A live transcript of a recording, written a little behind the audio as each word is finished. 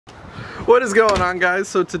What is going on, guys?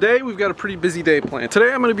 So today we've got a pretty busy day planned.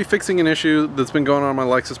 Today I'm going to be fixing an issue that's been going on my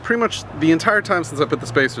Lexus pretty much the entire time since I put the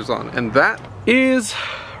spacers on, and that is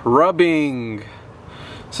rubbing.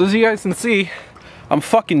 So as you guys can see, I'm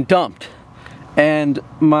fucking dumped, and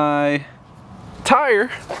my tire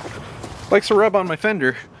likes to rub on my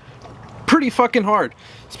fender pretty fucking hard,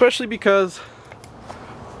 especially because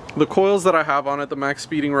the coils that I have on it, the max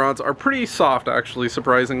speeding rods, are pretty soft actually,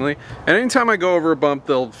 surprisingly. And anytime I go over a bump,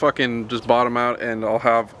 they'll fucking just bottom out and I'll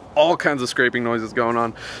have all kinds of scraping noises going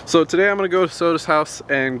on. So today I'm gonna go to Soda's house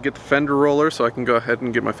and get the Fender Roller so I can go ahead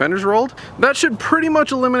and get my fenders rolled. That should pretty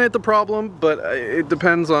much eliminate the problem, but it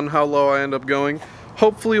depends on how low I end up going.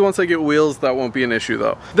 Hopefully once I get wheels, that won't be an issue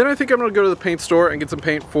though. Then I think I'm gonna go to the paint store and get some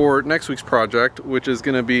paint for next week's project, which is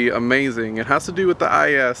gonna be amazing. It has to do with the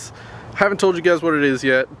IS. Haven't told you guys what it is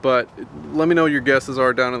yet, but let me know what your guesses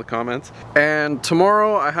are down in the comments. And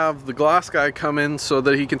tomorrow I have the glass guy come in so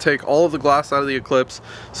that he can take all of the glass out of the Eclipse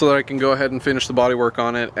so that I can go ahead and finish the bodywork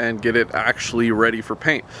on it and get it actually ready for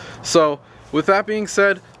paint. So with that being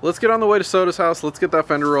said, let's get on the way to Soda's house, let's get that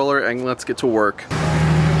Fender Roller, and let's get to work.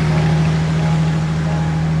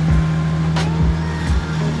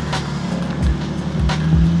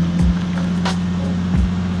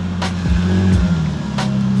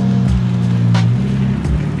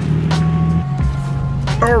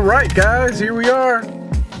 Alright guys, here we are.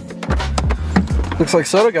 Looks like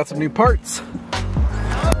Soda got some new parts.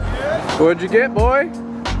 What'd you get, boy?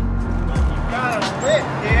 Got a whip,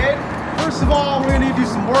 dude. First of all, we're gonna need to do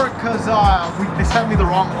some work because they sent me the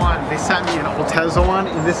wrong one. They sent me an Ortega one,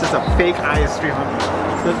 and this is a fake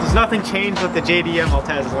IS300. So there's nothing changed with the JDM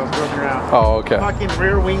Ortega I was driving around. Oh, okay. Fucking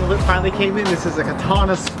rear wing lip finally came in. This is a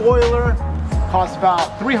Katana spoiler. Cost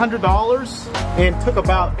about $300 and took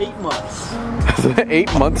about 8 months.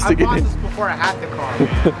 8 months to get in? I bought this before I had the car,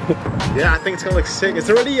 man. Yeah, I think it's gonna look sick. It's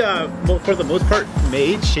already, for the most part,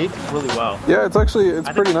 made, shaped really well. Yeah, it's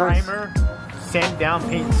pretty nice. Primer, sand down,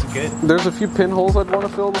 paint's good. There's a few pinholes I'd want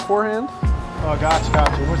to fill beforehand. Oh, gotcha.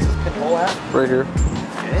 Where's this pinhole at? Right here.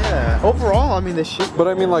 Yeah. Overall, I mean, this shit. But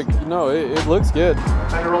I mean, like, no, it looks good.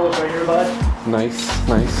 Fender Roller right here, bud. Nice,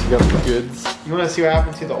 nice. You got the goods. You want to see what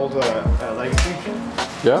happened to the old Legacy?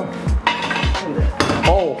 Yeah.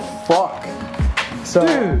 Oh, fuck. So,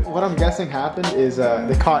 dude, what I'm guessing happened is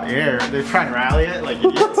they caught air. They're trying to rally it like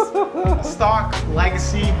idiots. A stock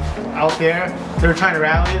Legacy out there, they were trying to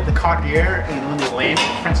rally it. They caught air, and when they landed,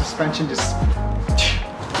 the front suspension just.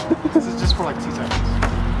 This is just for like 2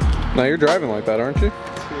 seconds. Now you're driving like that, aren't you?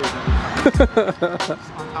 Just on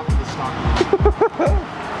top of the stock.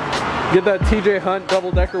 Get that TJ Hunt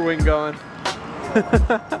double-decker wing going.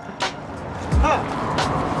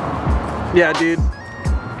 Yeah, dude.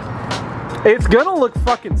 It's gonna look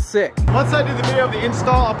fucking sick. Once I do the video of the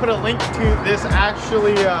install, I'll put a link to this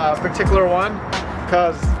actually particular one,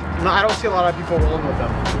 because I don't see a lot of people rolling with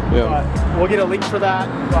them. Yeah. But we'll get a link for that.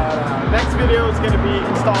 But next video is gonna be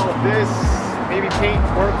install of this, maybe paint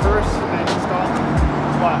work first and then install.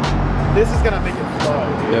 But this is gonna make it flow,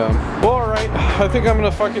 dude. Yeah. Well, alright. I think I'm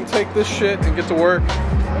gonna fucking take this shit and get to work.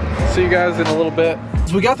 See you guys in a little bit.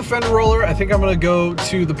 So we got the Fender Roller. I think I'm gonna go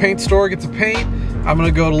to the paint store, get some paint. I'm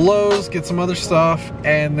gonna go to Lowe's, get some other stuff,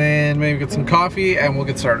 and then maybe get some coffee, and we'll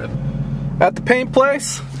get started. At the paint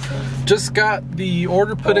place, just got the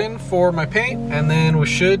order put in for my paint, and then we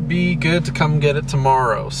should be good to come get it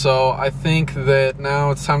tomorrow. So I think that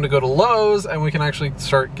now it's time to go to Lowe's and we can actually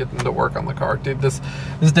start getting to work on the car. Dude, this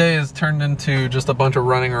day has turned into just a bunch of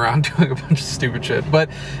running around doing a bunch of stupid shit, but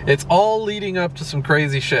it's all leading up to some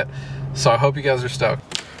crazy shit. So I hope you guys are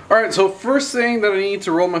stoked. Alright, so first thing that I need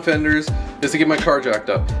to roll my fenders is to get my car jacked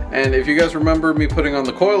up. And if you guys remember me putting on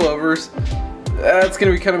the coilovers, that's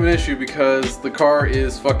gonna be kind of an issue because the car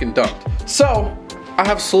is fucking dumped. So, I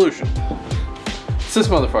have a solution. It's this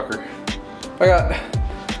motherfucker. I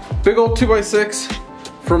got big old 2x6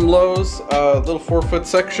 from Lowe's, little 4-foot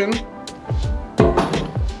section.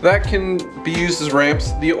 That can be used as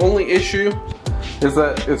ramps. The only issue is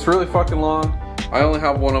that it's really fucking long. I only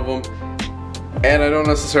have one of them, and I don't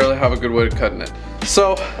necessarily have a good way of cutting it.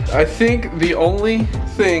 So, I think the only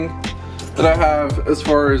thing that I have as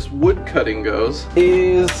far as wood cutting goes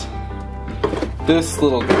is this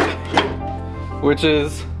little guy, which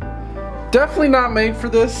is definitely not made for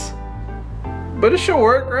this, but it should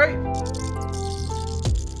work, right?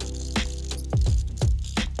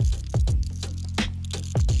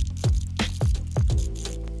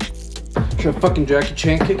 Should I fucking Jackie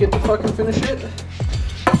Chan kick it to fucking finish it?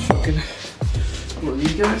 Fucking one of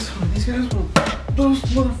these guys, those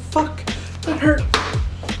motherfuck, that hurt.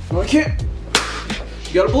 No, I can't.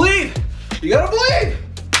 You gotta bleed. You gotta bleed.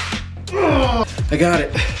 I got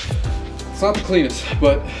it. It's not the cleanest,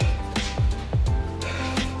 but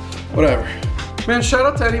whatever. Man, shout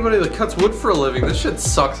out to anybody that cuts wood for a living. This shit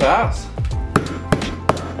sucks ass.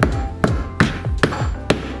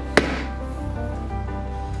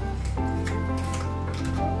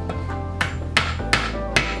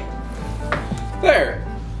 There.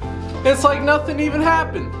 It's like nothing even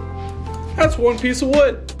happened. That's one piece of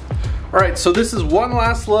wood. All right, so this is one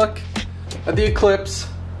last look at the Eclipse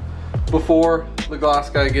before the glass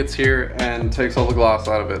guy gets here and takes all the glass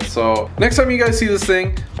out of it. So next time you guys see this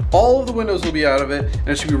thing, all of the windows will be out of it and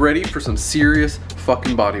it should be ready for some serious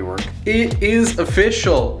fucking body work. It is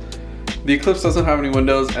official. The Eclipse doesn't have any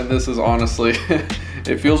windows, and this is honestly,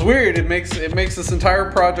 it feels weird. It makes this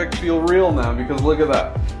entire project feel real now, because look at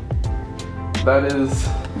that. That is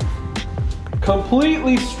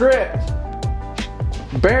completely stripped.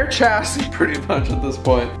 Bare chassis pretty much at this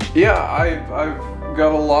point. Yeah, I've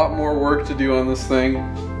got a lot more work to do on this thing,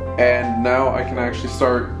 and now I can actually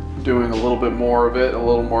start doing a little bit more of it, a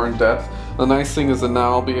little more in depth. The nice thing is that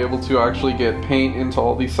now I'll be able to actually get paint into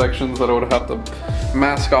all these sections that I would have to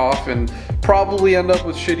mask off and probably end up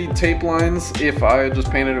with shitty tape lines if I had just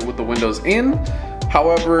painted it with the windows in.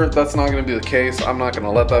 However, that's not going to be the case. I'm not going to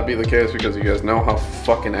let that be the case, because you guys know how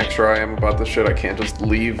fucking extra I am about this shit. I can't just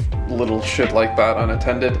leave little shit like that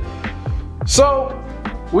unattended. So,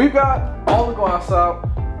 we've got all the glass out.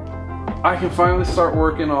 I can finally start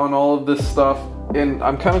working on all of this stuff, and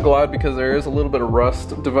I'm kind of glad because there is a little bit of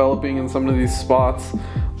rust developing in some of these spots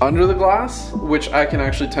under the glass, which I can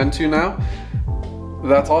actually tend to now.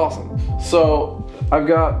 That's awesome. So, I've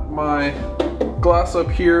got my glass up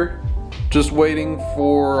here, just waiting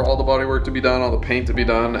for all the bodywork to be done, all the paint to be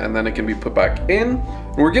done, and then it can be put back in.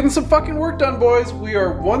 And we're getting some fucking work done, boys. We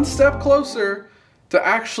are one step closer to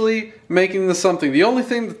actually making this something. The only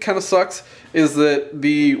thing that kind of sucks is that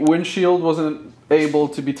the windshield wasn't able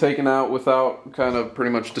to be taken out without kind of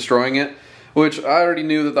pretty much destroying it, which I already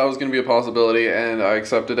knew that that was going to be a possibility, and I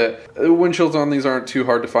accepted it. The windshields on these aren't too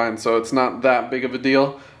hard to find, so it's not that big of a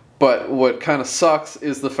deal. But what kind of sucks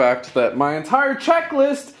is the fact that my entire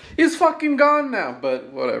checklist is fucking gone now,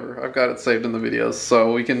 but whatever. I've got it saved in the videos,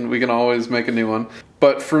 so we can always make a new one.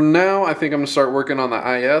 But for now, I think I'm gonna start working on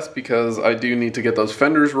the IS, because I do need to get those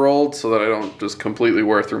fenders rolled so that I don't just completely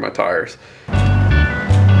wear through my tires.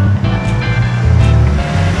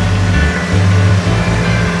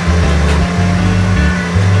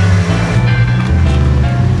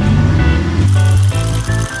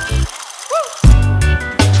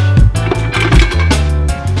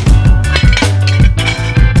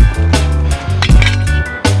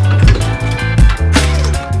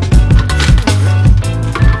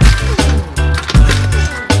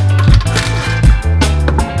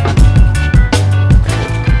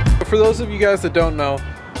 For those of you guys that don't know,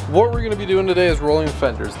 what we're going to be doing today is rolling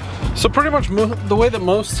fenders. So pretty much the way that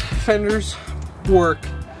most fenders work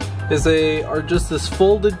is they are just this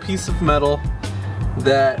folded piece of metal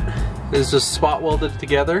that is just spot welded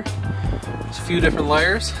together. There's a few different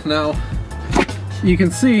layers. Now you can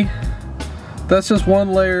see that's just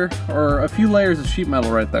one layer or a few layers of sheet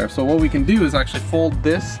metal right there. So what we can do is actually fold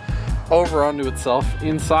this over onto itself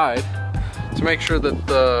inside to make sure that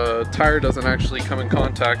the tire doesn't actually come in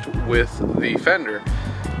contact with the fender.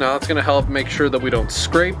 Now that's gonna help make sure that we don't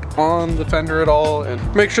scrape on the fender at all,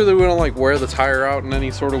 and make sure that we don't like wear the tire out in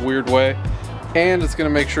any sort of weird way. And it's gonna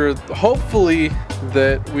make sure, hopefully,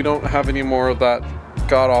 that we don't have any more of that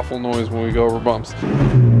god-awful noise when we go over bumps.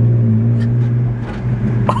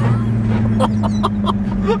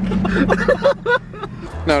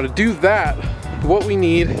 Now to do that, what we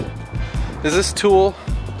need is this tool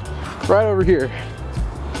right over here.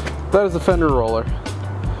 That is a Fender Roller.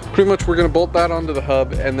 Pretty much we're gonna bolt that onto the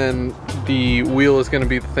hub, and then the wheel is gonna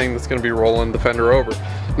be the thing that's gonna be rolling the fender over.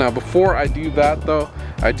 Now before I do that though,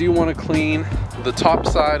 I do wanna clean the top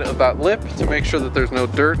side of that lip to make sure that there's no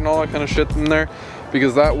dirt and all that kind of shit in there,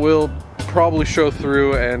 because that will probably show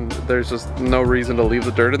through and there's just no reason to leave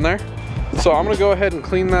the dirt in there. So I'm gonna go ahead and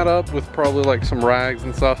clean that up with probably like some rags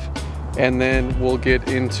and stuff, and then we'll get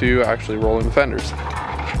into actually rolling the fenders.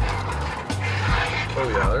 Oh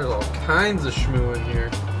yeah, there's all kinds of shmoo in here.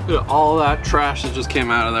 Look at all that trash that just came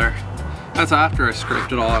out of there. That's after I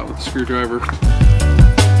scraped it all out with a screwdriver.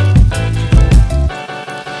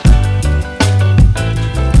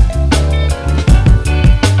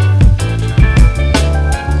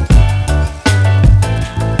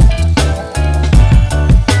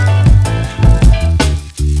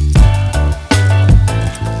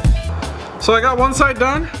 So I got one side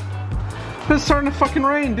done. It's starting to fucking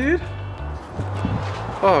rain, dude.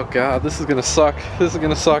 Oh god, this is gonna suck. This is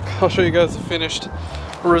gonna suck. I'll show you guys the finished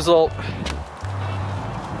result.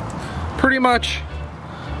 pretty much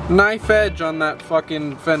knife edge on that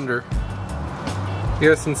fucking fender. You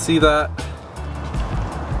guys can see that.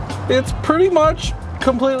 It's pretty much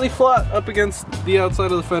completely flat up against the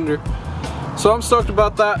outside of the fender. So I'm stoked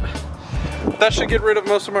about that. That should get rid of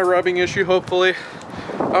most of my rubbing issue, hopefully.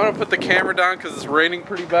 I'm gonna put the camera down because it's raining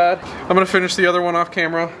pretty bad. I'm gonna finish the other one off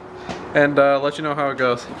camera and let you know how it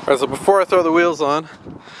goes. All right, so before I throw the wheels on,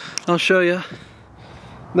 I'll show you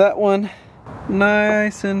that one.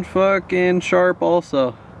 Nice and fucking sharp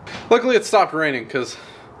also. Luckily it stopped raining because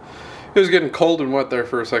it was getting cold and wet there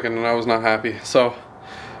for a second and I was not happy. So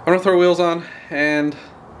I'm gonna throw wheels on and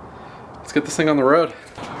let's get this thing on the road.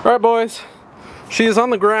 All right, boys, she is on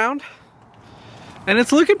the ground and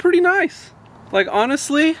it's looking pretty nice. Like,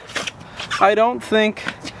 honestly, I don't think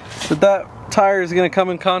that tire is gonna come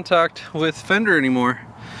in contact with fender anymore.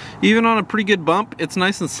 Even on a pretty good bump, it's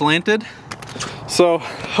nice and slanted. So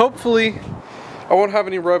hopefully I won't have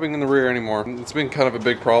any rubbing in the rear anymore. It's been kind of a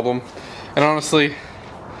big problem. And honestly,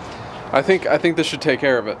 I think this should take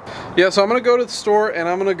care of it. Yeah, so I'm gonna go to the store and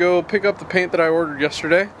I'm gonna go pick up the paint that I ordered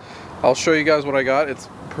yesterday. I'll show you guys what I got. It's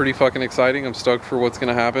pretty fucking exciting. I'm stoked for what's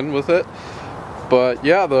gonna happen with it. But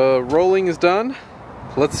yeah, the rolling is done.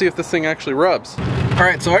 Let's see if this thing actually rubs. All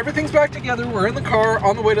right, so everything's back together. We're in the car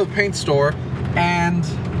on the way to the paint store and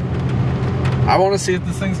I wanna see if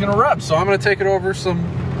this thing's gonna rub. So I'm gonna take it over some,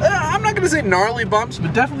 I'm not gonna say gnarly bumps,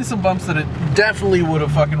 but definitely some bumps that it definitely would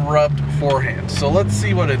have fucking rubbed beforehand. So let's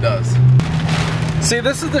see what it does. See,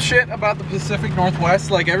 this is the shit about the Pacific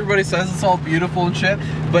Northwest. Like, everybody says it's all beautiful and shit,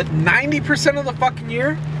 but 90% of the fucking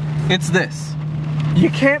year, it's this. You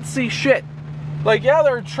can't see shit. Like, yeah,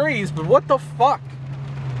 there are trees, but what the fuck?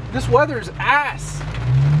 This weather is ass.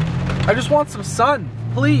 I just want some sun,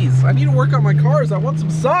 please. I need to work on my cars. I want some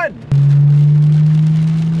sun.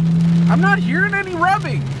 I'm not hearing any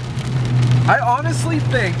rubbing. I honestly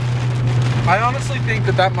think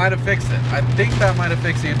that might have fixed it. I think that might have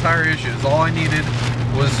fixed the entire issue. All I needed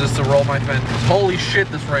was just to roll my fenders. Holy shit,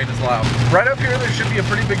 this rain is loud. Right up here, there should be a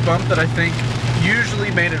pretty big bump that I think usually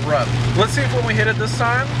made it rub. Let's see if when we hit it this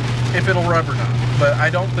time, if it'll rub or not. But I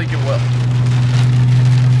don't think it will.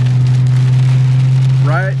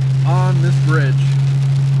 Right on this bridge.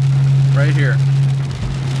 Right here.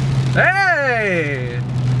 Hey!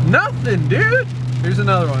 Nothing, dude! Here's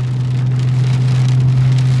another one.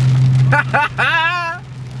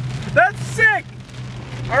 That's sick!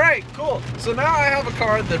 Alright, cool. So now I have a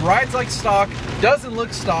car that rides like stock, doesn't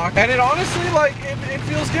look stock, and it honestly, like, it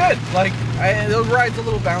feels good. Like, it rides a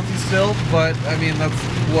little bouncy still, but, I mean, that's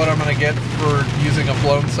what I'm gonna get for using a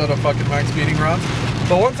blown set of fucking max speeding rods.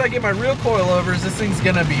 But once I get my real coilovers, this thing's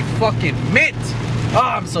gonna be fucking mint! Oh,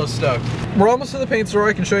 I'm so stoked. We're almost to the paint store.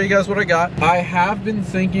 I can show you guys what I got. I have been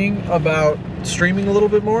thinking about streaming a little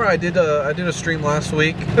bit more. I did a stream last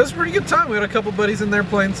week. It was a pretty good time. We had a couple buddies in there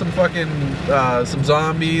playing some fucking some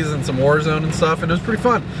zombies and some Warzone and stuff, and it was pretty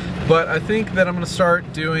fun. But I think that I'm gonna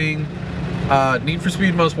start doing Need for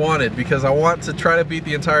Speed Most Wanted because I want to try to beat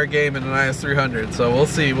the entire game in an IS300. So we'll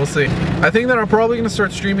see, we'll see. I think that I'm probably gonna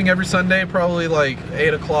start streaming every Sunday, probably like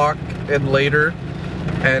 8 o'clock and later,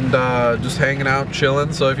 and just hanging out,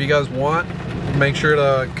 chilling. So if you guys want, make sure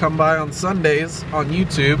to come by on Sundays on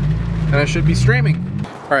YouTube, and I should be streaming.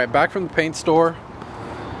 All right, back from the paint store,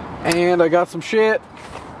 and I got some shit.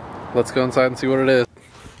 Let's go inside and see what it is.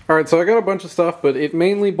 All right, so I got a bunch of stuff, but it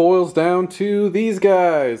mainly boils down to these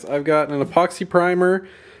guys. I've got an epoxy primer,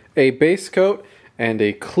 a base coat, and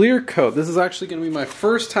a clear coat. This is actually gonna be my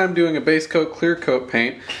first time doing a base coat, clear coat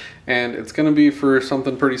paint, and it's gonna be for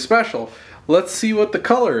something pretty special. Let's see what the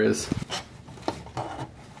color is.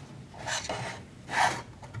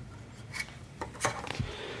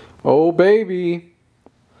 Oh baby,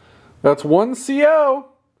 that's 1CO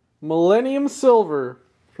Millennium Silver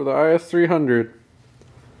for the IS300.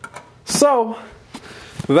 So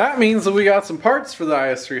that means that we got some parts for the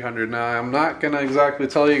IS300. Now I'm not gonna exactly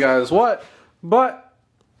tell you guys what, but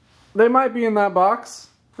they might be in that box,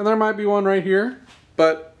 and there might be one right here.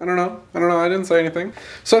 But I don't know, I didn't say anything.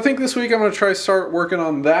 So I think this week I'm gonna try start working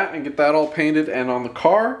on that and get that all painted and on the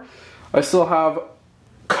car. I still have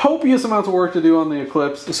copious amounts of work to do on the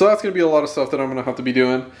Eclipse, so that's gonna be a lot of stuff that I'm gonna have to be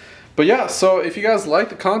doing. But yeah, so if you guys like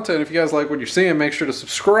the content, if you guys like what you're seeing, make sure to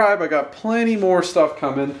subscribe. I got plenty more stuff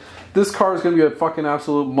coming. This car is going to be a fucking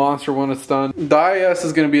absolute monster when it's done. The IS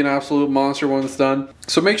is going to be an absolute monster when it's done.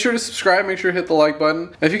 So make sure to subscribe, make sure to hit the like button.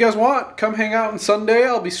 And if you guys want, come hang out on Sunday.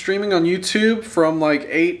 I'll be streaming on YouTube from like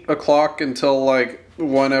 8 o'clock until like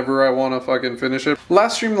whenever I want to fucking finish it.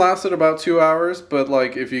 Last stream lasted about 2 hours, but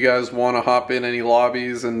like if you guys want to hop in any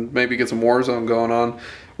lobbies and maybe get some Warzone going on,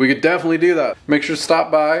 we could definitely do that. Make sure to stop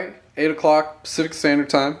by 8 o'clock Pacific Standard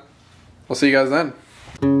Time. I'll see you guys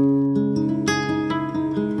then.